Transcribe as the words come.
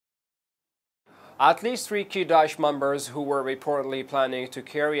At least 3 key Daesh members who were reportedly planning to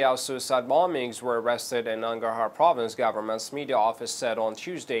carry out suicide bombings were arrested in Nangarhar province, government's media office said on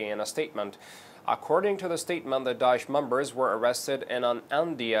Tuesday in a statement. According to the statement, the Daesh members were arrested in an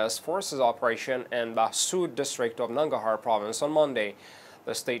NDS forces operation in Behsod district of Nangarhar province on Monday.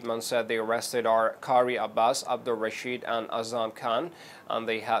 The statement said the arrested are Qari Abbas, Abdul, Rashid and Azam Khan, and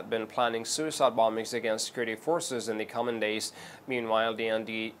they had been planning suicide bombings against security forces in the coming days. Meanwhile,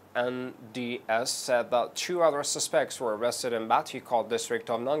 the NDS said that 2 other suspects were arrested in BatiKot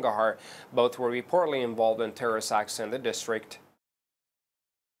district of Nangarhar. Both were reportedly involved in terrorist acts in the district.